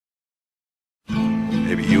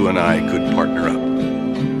maybe you and I could partner up.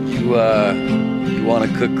 You want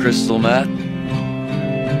to cook crystal meth?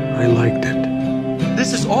 I liked it.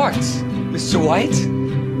 This is art, Mr. White.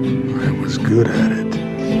 I was good at it.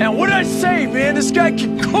 Now what'd I say, man? This guy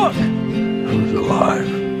can cook! I was alive.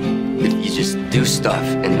 If you just do stuff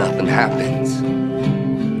and nothing happens,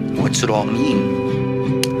 what's it all mean?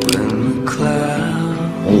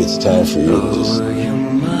 Maybe it's time for you to just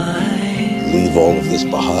leave all of this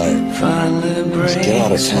behind. Just get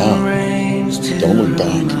out of town. Don't look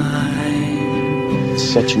back.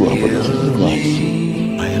 Set you up with a new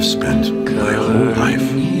life. I have spent my whole life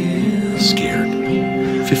scared.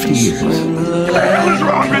 50 years. What the hell is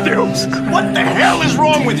wrong with you? What the hell is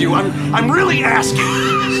wrong with you? I'm really asking.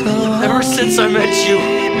 Ever since I met you,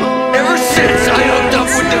 ever since I hooked up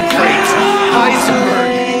with the great Heisenberg,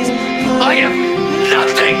 I am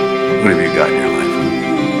nothing! What have you got in your life?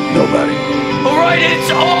 Nobody. Alright, it's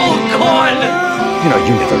all gone! You know,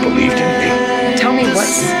 you never believed in me. Tell me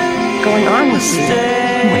what's going on with you.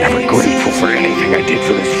 You were never grateful for anything I did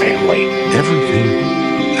for this family. Everything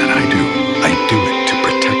that I do it to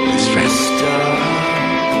protect this family.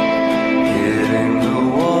 You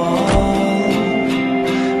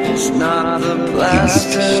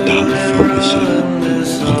need to stop focusing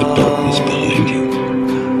on the darkness behind you.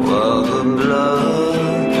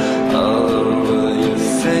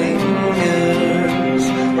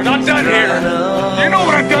 We're not done here. You know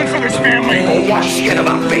what I've done for this family. Oh, what shit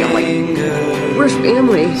about family? We're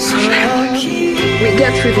family. We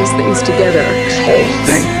get through these things together. This whole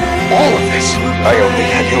thing, all of this, I only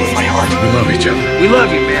had you in my heart. We love each other. We love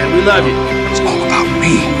you, man. We love you. It's all about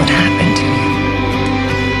me. What happened to you?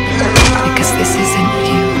 Because this isn't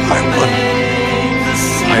you. I won.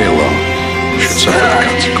 I alone should suffer the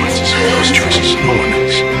consequences of those choices. No one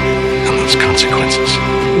else. And those consequences.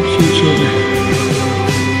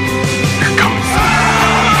 They're coming.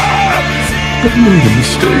 I made a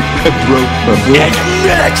mistake. I broke my brother.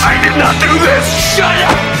 I did not do this! Shut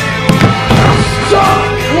up! Stop!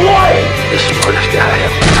 Why? The smartest guy I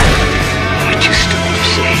ever met. But you still the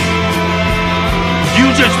same. You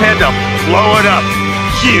just had to blow it up.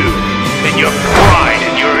 You and your pride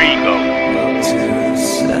and your ego.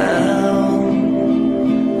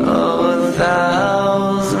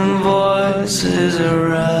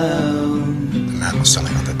 The man was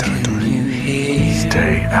selling on the territory.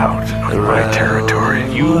 Stay out of my territory.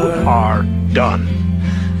 You are done.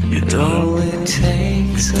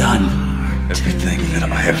 It's done. Everything that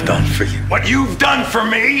I have done for you. What you've done for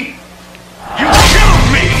me? You killed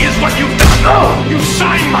me is what you've done. You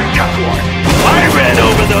signed my death warrant. I ran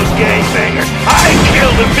over those gangbangers. I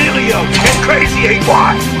killed Emilio and Crazy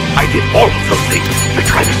 8Y. I did all of those things to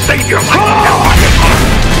try to save your life. Now I am hard.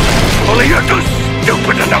 Only you're too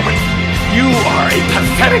stupid to know it. You are a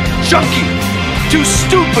pathetic junkie. Too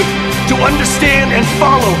stupid to understand and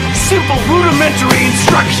follow simple rudimentary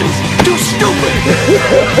instructions. Too stupid.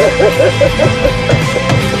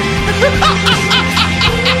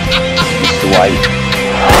 Mr. White,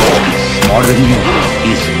 he's smarter than you.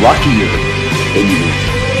 He's luckier than you.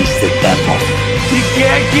 He's the devil. You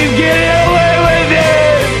can't keep getting away with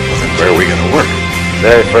it! Where are we gonna work?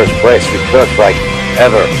 Very first place we cooked like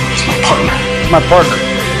ever. He's my partner. My partner.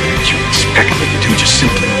 What you expect me to do? Just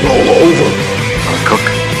simply roll over? I'll cook.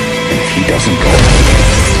 And if he doesn't go,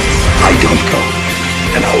 I don't go.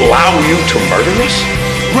 And allow you to murder us?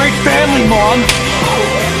 Great family, Mom!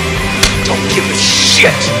 Don't give a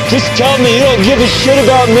shit! Just tell me you don't give a shit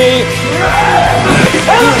about me.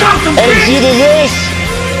 And it's either this,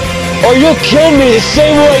 or you'll kill me the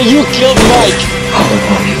same way you killed Mike.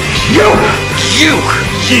 You!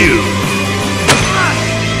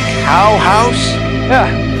 Cow house? Yeah,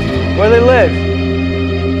 where they live.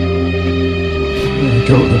 I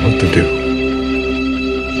don't know what to do.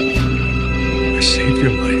 I saved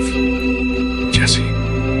your life. Jesse.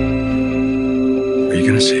 Are you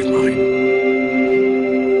gonna save mine?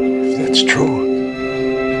 If that's true,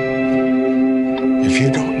 if you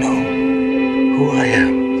don't know who I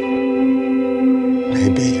am,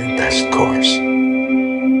 maybe your best course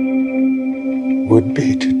would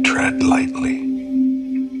be to tread lightly.